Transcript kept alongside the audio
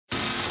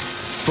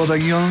For the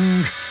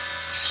young,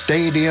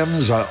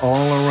 stadiums are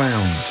all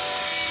around.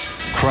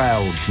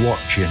 Crowds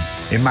watching,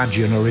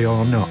 imaginary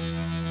or not.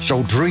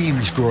 So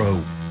dreams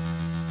grow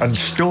and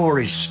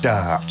stories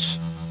start.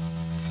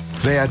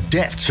 They are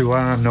deaf to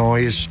our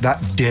noise,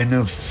 that din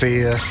of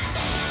fear.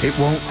 It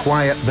won't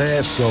quiet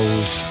their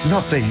souls,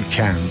 nothing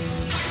can.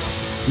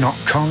 Not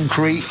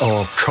concrete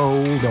or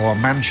cold or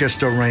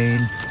Manchester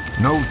rain.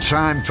 No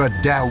time for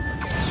doubt,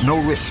 no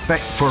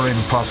respect for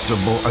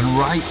impossible, and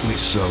rightly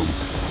so.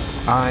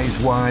 Eyes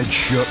wide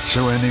shut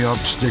to any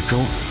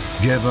obstacle,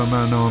 give them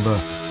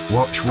another,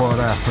 watch what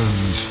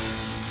happens.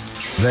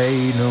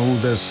 They know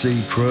the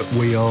secret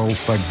we all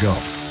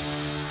forgot.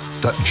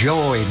 That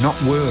joy,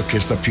 not work,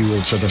 is the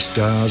fuel to the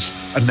stars,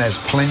 and there's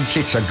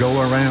plenty to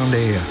go around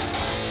here.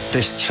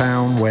 This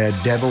town where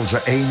devils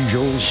are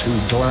angels who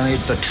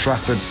glide the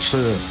Trafford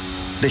turf.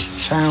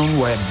 This town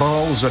where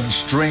balls and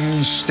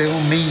strings still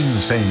mean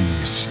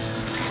things.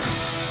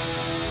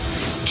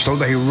 So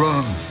they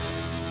run.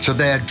 To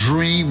their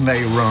dream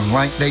they run,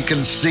 like they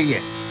can see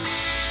it.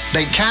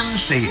 They can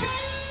see it.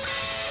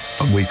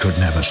 And we could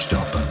never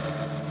stop them.